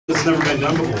It's never been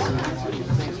done before.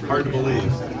 Hard to believe.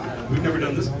 We've never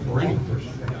done this before anyway.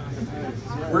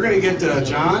 We're going to get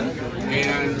John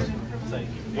and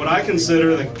what I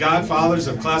consider the godfathers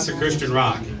of classic Christian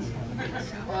rock.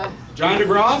 John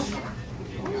DeGroff,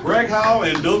 Greg Hough,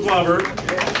 and Bill Glover.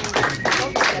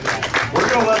 We're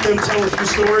going to let them tell a few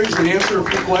stories and answer a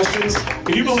few questions.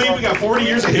 Can you believe we got 40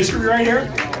 years of history right here?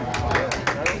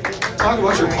 Talk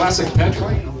about your classic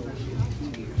Petra.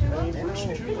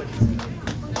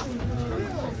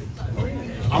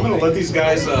 I'm going to let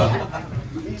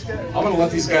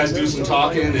these guys do some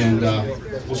talking, and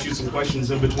we'll shoot some questions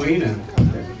in between, and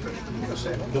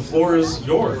the floor is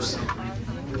yours.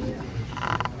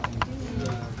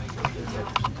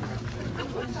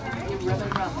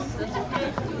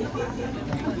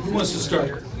 Who wants to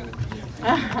start?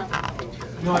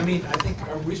 No, I mean, I think,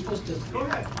 are we supposed to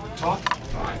talk?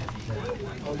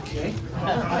 Okay.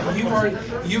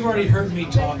 You've already heard me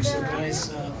talk, so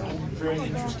guys, I'm very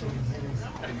interested in hearing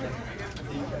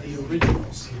the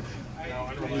originals.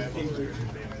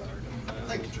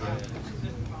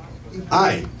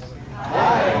 Hi.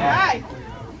 Hi.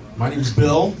 My name's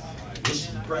Bill. This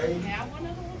is Greg.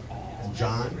 And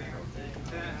John.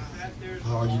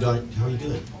 How are you doing? How are you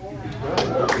doing?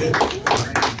 Good.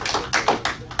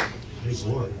 Praise the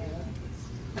Lord.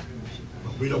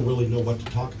 We don't really know what to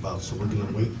talk about, so we're going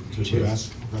to wait until you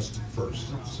ask the question first.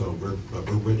 So we're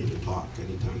ready to talk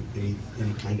anytime, any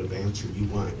kind of answer you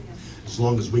want, as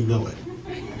long as we know it.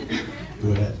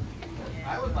 Go ahead.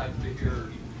 I would like to hear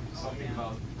something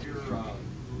about your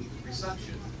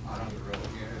reception out on the road,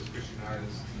 as Christian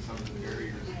artists and some of the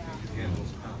barriers you handle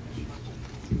accomplish.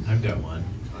 I've got one.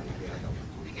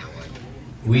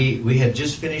 We had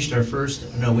just finished our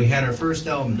first, no, we had our first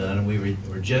album done, and we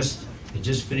had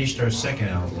just finished our second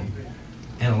album.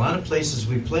 And a lot of places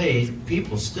we played,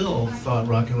 people still thought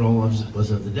rock and roll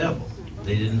was of the devil.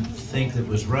 They didn't think that it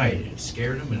was right. It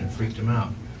scared them and it freaked them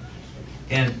out.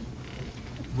 And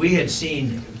we had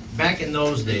seen, back in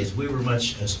those days, we were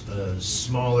much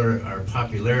smaller. Our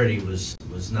popularity was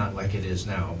not like it is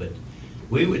now, but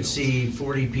we would see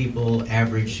 40 people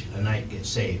average a night get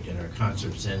saved in our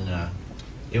concerts, and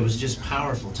it was just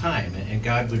powerful time, and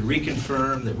God would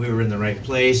reconfirm that we were in the right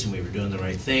place and we were doing the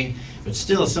right thing. But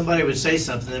still, somebody would say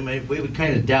something, and we would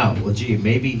kind of doubt, well, gee,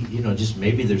 maybe, just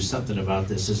maybe there's something about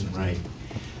this isn't right.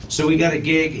 So we got a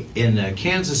gig in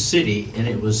Kansas City, and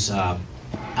it was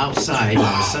outside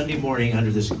on a Sunday morning under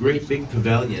this great big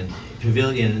pavilion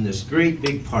in this great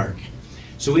big park.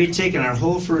 So we had taken our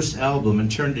whole first album and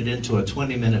turned it into a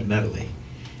 20-minute medley.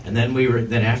 And then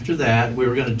after that, we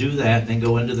were going to do that and then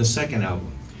go into the second album.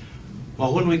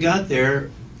 Well, when we got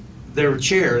there were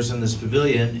chairs in this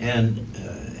pavilion, and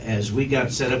as we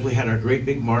got set up, we had our great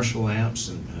big Marshall amps,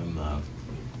 and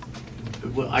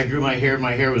I grew my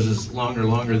hair was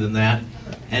longer than that,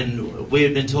 and we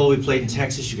had been told we played in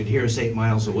Texas, you could hear us 8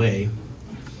 miles away.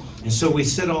 And so we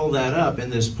set all that up in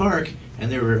this park,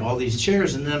 and there were all these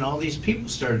chairs, and then all these people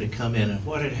started to come in, and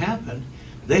what had happened,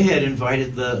 they had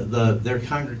invited their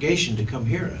congregation to come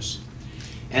hear us.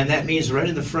 And that means right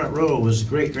in the front row was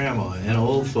great-grandma and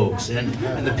old folks. And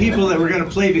the people that were going to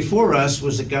play before us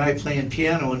was a guy playing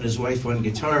piano and his wife on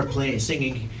guitar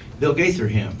singing Bill Gaither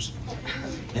hymns.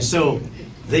 And so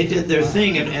they did their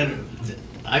thing, and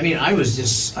I mean, I was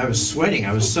sweating.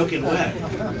 I was soaking wet.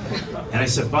 And I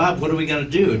said, Bob, what are we going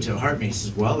to do to Hartman? He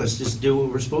says, well, let's just do what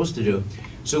we're supposed to do.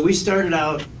 So we started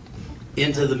out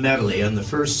into the medley on the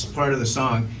first part of the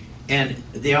song, and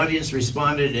the audience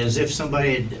responded as if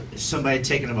somebody had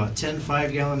taken about 10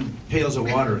 5-gallon pails of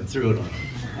water and threw it on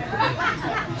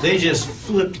them. They just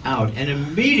flipped out, and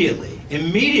immediately,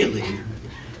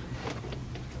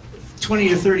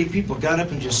 20 or 30 people got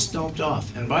up and just stomped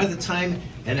off. And by the time,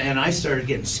 and I started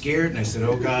getting scared, and I said,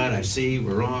 oh God, I see,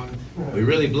 we're wrong. We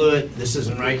really blew it. This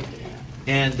isn't right.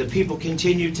 And the people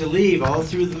continued to leave all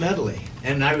through the medley.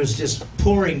 And I was just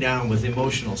pouring down with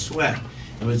emotional sweat.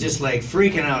 It was just like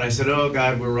freaking out. I said, oh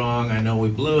God, we're wrong. I know we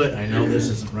blew it. I know this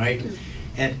isn't right.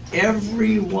 And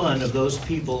every one of those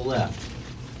people left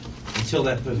until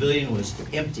that pavilion was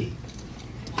empty.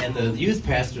 And the youth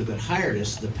pastor that hired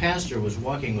us, the pastor was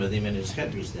walking with him and his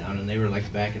head was down, and they were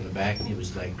like back in the back, and he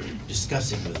was like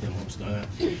discussing with him what was going on.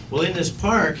 Well, in this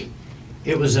park,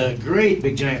 it was a great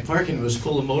big giant park, and it was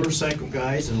full of motorcycle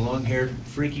guys and long-haired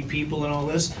freaky people and all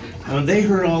this. And they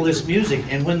heard all this music,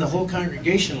 and when the whole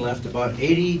congregation left, about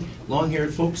 80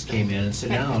 long-haired folks came in and sat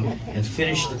down and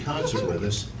finished the concert with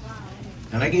us.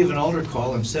 And I gave an altar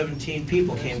call, and 17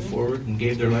 people came forward and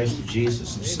gave their lives to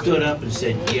Jesus and stood up and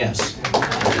said yes.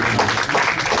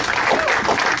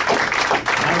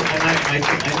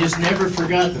 I just never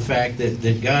forgot the fact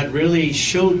that God really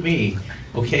showed me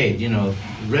okay, you know,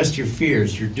 rest your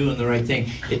fears, you're doing the right thing.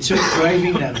 It took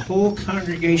driving that whole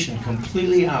congregation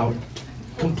completely out,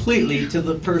 completely to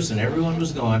the person. Everyone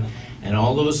was gone, and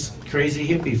all those crazy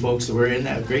hippie folks that were in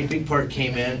that great big part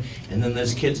came in, and then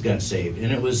those kids got saved.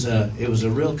 And it was a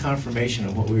real confirmation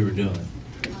of what we were doing.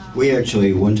 We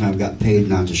actually one time got paid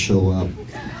not to show up.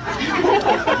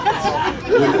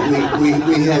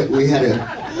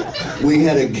 We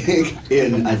had a gig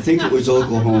in, I think it was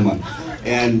Oklahoma,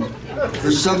 and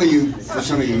for some of you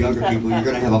younger people, you're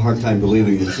going to have a hard time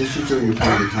believing this. This was during a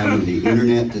period of time when the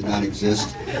internet did not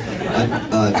exist.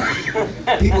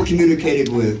 People communicated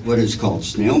with what is called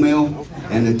snail mail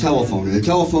and the telephone. And the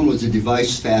telephone was a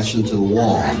device fastened to the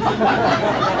wall.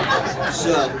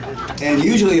 So, and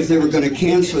usually if they were going to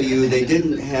cancel you, they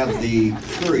didn't have the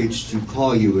courage to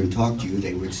call you and talk to you.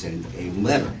 They would send a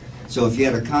letter. So if you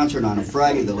had a concert on a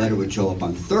Friday, the letter would show up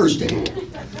on Thursday.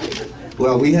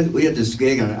 Well, we had this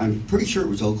gig, and I'm pretty sure it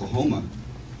was Oklahoma.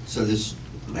 So this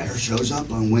letter shows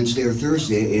up on Wednesday or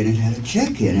Thursday, and it had a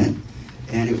check in it,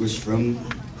 and it was from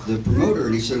the promoter,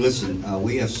 and he said, listen,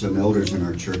 we have some elders in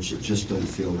our church that just don't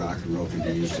feel rock and roll can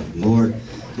be used to the Lord,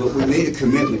 but we made a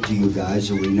commitment to you guys,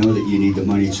 and we know that you need the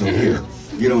money, so here,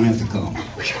 you don't have to come.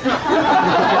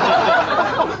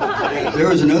 There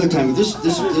was another time, this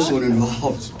one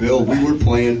involves Bill. We were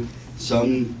playing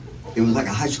it was like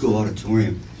a high school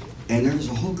auditorium, and there was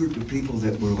a whole group of people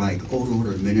that were like old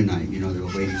order Mennonite. You know, the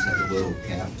ladies had the little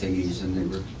cap thingies, and they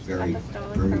were very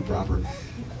prim and proper.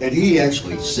 And he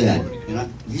actually said, and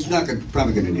he's not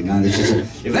probably going to deny this, he said,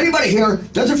 if anybody here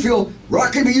doesn't feel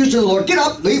rock can be used to the Lord, get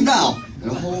up, leave now. And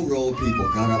a whole row of people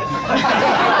got up.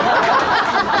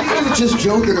 He was just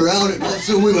joking around, and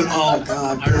so we went, oh,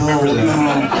 God, I remember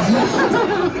that.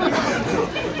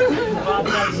 Bob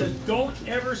said, don't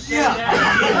ever say Yeah. that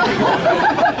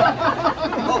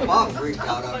again. Oh, Bob freaked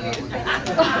out on that one.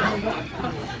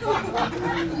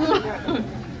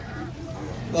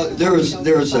 Well, there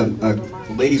was a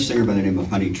lady singer by the name of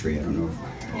Honeytree. I don't know if,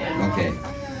 okay.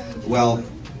 Well,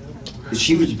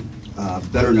 she was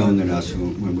better known than us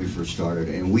when we first started,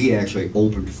 and we actually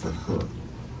opened for her,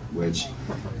 which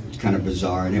is kind of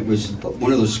bizarre. And it was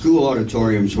one of those school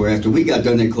auditoriums where after we got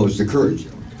done, they closed the curtains.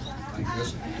 Like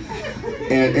this.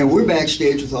 And we're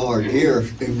backstage with all our gear,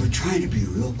 and we're trying to be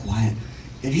real quiet.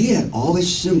 And he had all his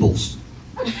cymbals,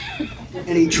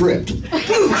 and he tripped.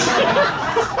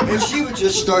 And she would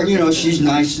just start, you know, she's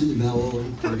nice and mellow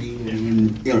and pretty,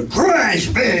 and you know, crash,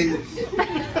 big.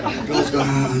 Girls go,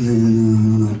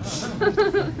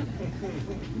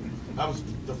 That was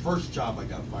the first job I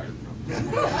got fired from.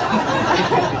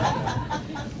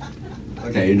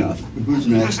 Okay, enough. Who's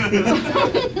next?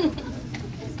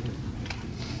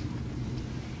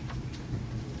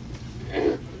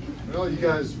 Well, you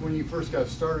guys, when you first got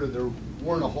started, there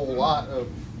weren't a whole lot of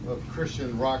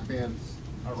Christian rock bands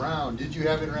around. Did you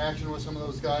have interaction with some of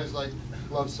those guys like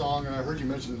Love Song? And I heard you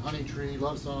mention Honeytree,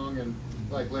 Love Song, and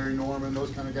like Larry Norman,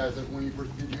 those kind of guys. That when you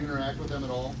first, did you interact with them at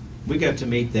all? We got to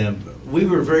meet them. We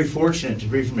were very fortunate to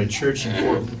be from a church in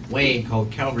Fort Wayne called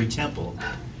Calvary Temple,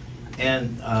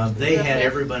 and they had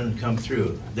everyone come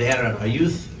through. They had a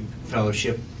youth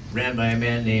fellowship ran by a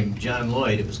man named John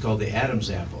Lloyd. It was called the Adam's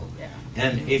Apple.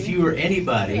 And if you were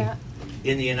anybody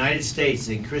in the United States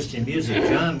in Christian music,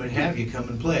 John would have you come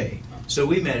and play. So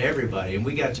we met everybody, and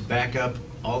we got to back up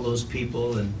all those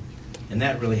people, and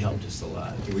that really helped us a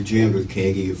lot. We jammed with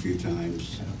Kagi a few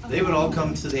times. They would all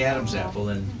come to the Adam's Apple,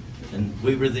 and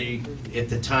we were at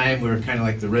the time, we were kind of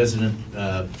like the resident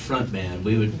front band.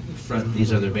 We would front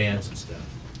these other bands and stuff.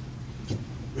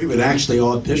 We would actually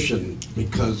audition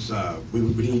because we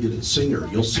needed a singer.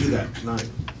 You'll see that tonight.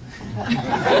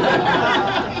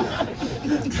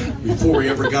 Before we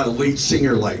ever got a lead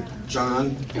singer like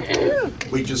John,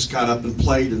 we just got up and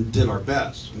played and did our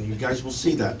best. And you guys will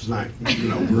see that tonight. You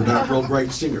know, we're not real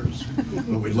great singers,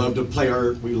 but we love to play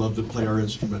our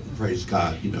instrument and praise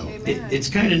God. You know, it's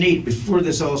kind of neat. Before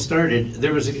this all started,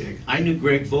 I knew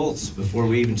Greg Volz before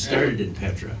we even started in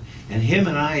Petra, and him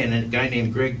and I and a guy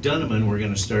named Greg Dunneman were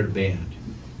going to start a band.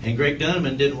 And Greg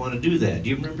Dunneman didn't want to do that. Do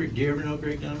you ever know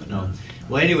Greg Dunneman? No.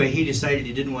 Well, anyway, he decided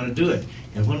he didn't want to do it.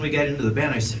 And when we got into the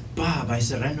band, I said, Bob, I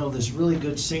know this really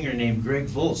good singer named Greg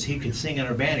Volz. He could sing in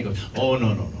our band. He goes, oh,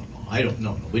 no, we don't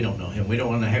know him. We don't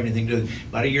want to have anything to do with it.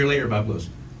 About a year later, Bob goes,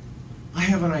 I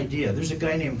have an idea. There's a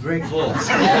guy named Greg Volz.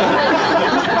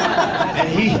 And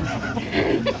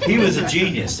he was a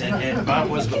genius, and Bob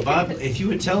was, but Bob, if you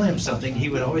would tell him something, he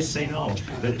would always say no.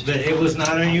 But it was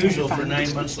not unusual for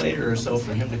 9 months later or so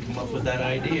for him to come up with that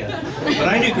idea. But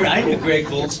I knew Greg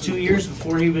Volz 2 years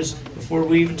before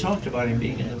we even talked about him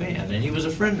being in the band, and he was a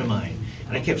friend of mine.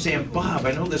 And I kept saying, Bob,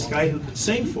 I know this guy who can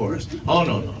sing for us. Oh,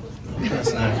 no,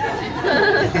 that's not.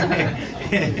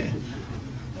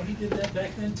 Well, he did that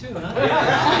back then too, huh?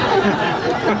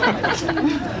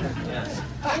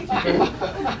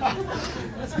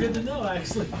 That's good to know,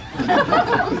 actually. So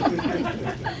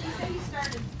you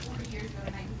started 40 years ago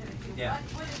in 1972. Yeah.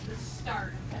 What is the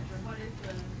start of Petra? What is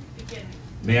the beginning?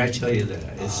 May I tell you that?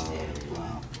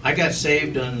 I got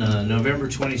saved on November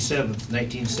 27th,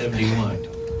 1971.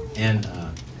 And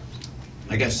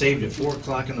I got saved at 4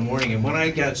 o'clock in the morning. And when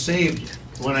I got saved,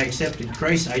 when I accepted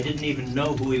Christ, I didn't even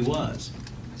know who he was.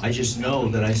 I just know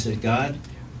that I said, God,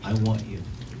 I want you.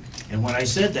 And when I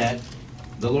said that,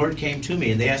 the Lord came to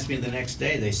me, and they asked me the next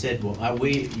day, they said, well, at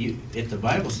the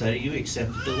Bible study, you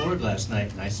accepted the Lord last night.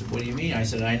 And I said, what do you mean? I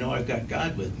said, I know I've got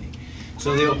God with me.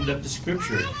 So they opened up the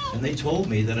scripture, and they told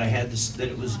me that I had this, that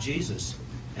it was Jesus.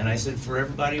 And I said, for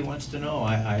everybody who wants to know,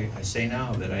 I say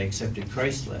now that I accepted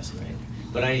Christ last night.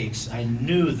 But I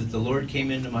knew that the Lord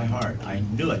came into my heart. I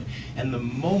knew it. And the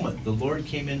moment the Lord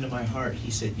came into my heart,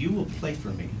 he said, you will play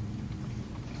for me.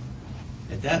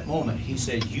 At that moment, he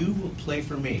said, you will play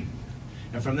for me.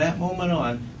 And from that moment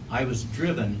on, I was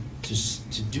driven to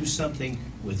do something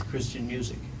with Christian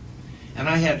music. And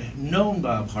I had known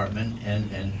Bob Hartman,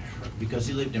 and because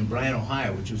he lived in Bryan,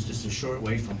 Ohio, which was just a short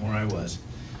way from where I was,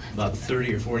 about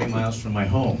 30 or 40 miles from my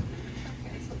home.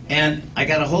 And I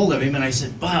got a hold of him, and I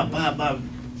said, Bob,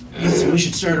 listen, we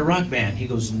should start a rock band. He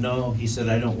goes, no. He said,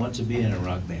 I don't want to be in a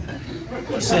rock band.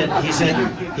 He said,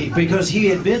 because he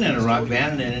had been in a rock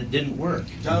band, and it didn't work.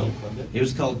 It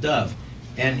was called Dove.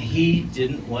 And he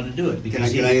didn't want to do it.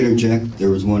 Because Can I interject? There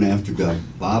was one after Dove.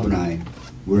 Bob and I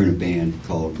were in a band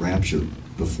called Rapture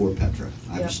before Petra.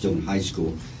 I was still in high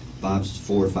school. Bob's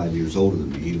 4 or 5 years older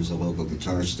than me. He was a local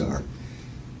guitar star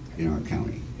in our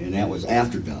county. And that was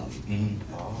after Dove.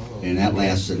 Mm-hmm. And that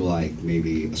lasted like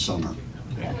maybe a summer.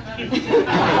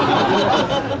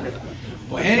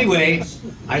 Well, anyway,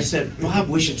 I said, Bob,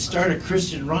 we should start a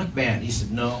Christian rock band. He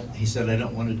said, no. He said, I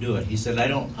don't want to do it. He said,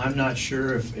 I'm not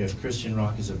sure if Christian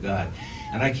rock is of God.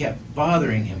 And I kept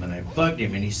bothering him, and I bugged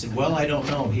him, and he said, well, I don't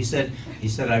know. He said,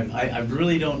 I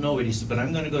really don't know it. He said, but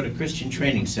I'm going to go to Christian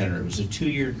Training Center. It was a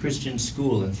 2-year Christian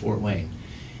school in Fort Wayne.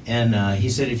 And he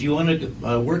said, if you want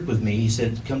to work with me, he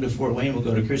said, come to Fort Wayne, we'll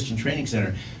go to Christian Training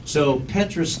Center. So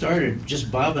Petra started,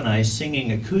 just Bob and I,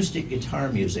 singing acoustic guitar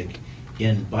music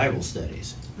in Bible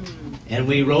studies. And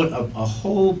we wrote a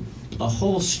whole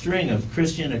string of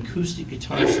Christian acoustic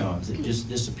guitar songs that just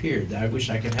disappeared. I wish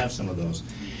I could have some of those.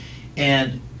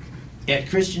 And at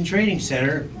Christian Training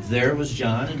Center, there was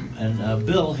John, and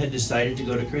Bill had decided to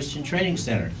go to Christian Training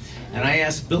Center. And I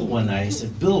asked Bill one night, I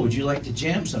said, Bill, would you like to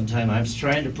jam sometime? I was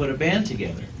trying to put a band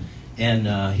together. And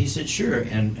he said, sure.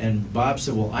 And Bob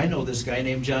said, well, I know this guy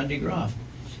named John DeGroff.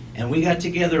 And we got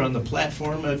together on the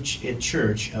platform at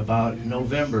church about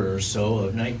November or so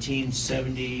of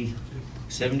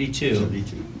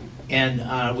 1972.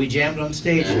 And we jammed on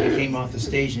stage, and he came off the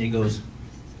stage, and he goes,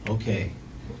 okay,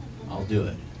 I'll do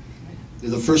it.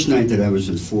 The first night that I was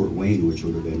in Fort Wayne, which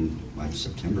would have been like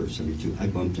September of '72, I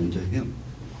bumped into him.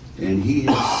 And he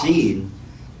had seen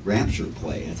Rapture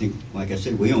play. I think, like I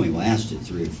said, we only lasted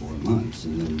 3 or 4 months,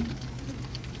 and then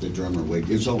the drummer wigged.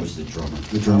 It was always the drummer.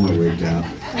 The drummer wigged out.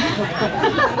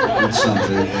 Did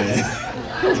something.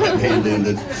 And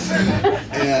ended.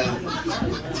 And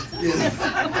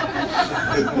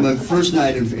my first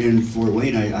night in Fort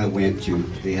Wayne, I went to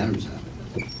the Adams House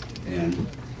and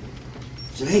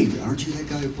said, hey, aren't you that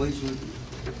guy who plays with me?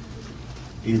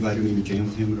 He invited me to jam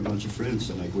with him and a bunch of friends,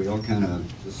 so like we all kind of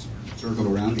just circled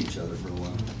around each other for a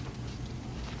while.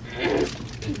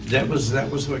 That was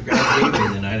what God gave me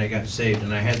the night I got saved,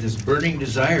 and I had this burning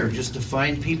desire just to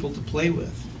find people to play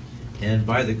with. And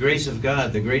by the grace of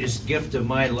God, the greatest gift of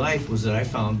my life was that I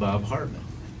found Bob Hartman.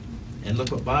 And look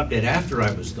what Bob did after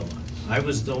I was gone. I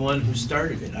was the one who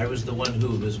started it. I was the one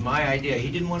who, it was my idea.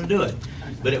 He didn't want to do it,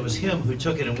 but it was him who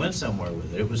took it and went somewhere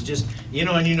with it. It was just, you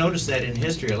know, and you notice that in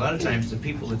history, a lot of times the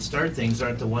people that start things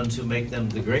aren't the ones who make them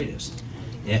the greatest.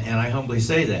 And I humbly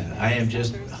say that. I am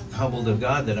just humbled of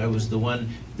God that I was the one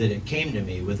that it came to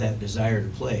me with that desire to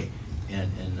play.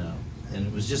 And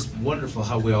it was just wonderful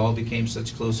how we all became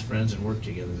such close friends and worked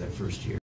together that first year.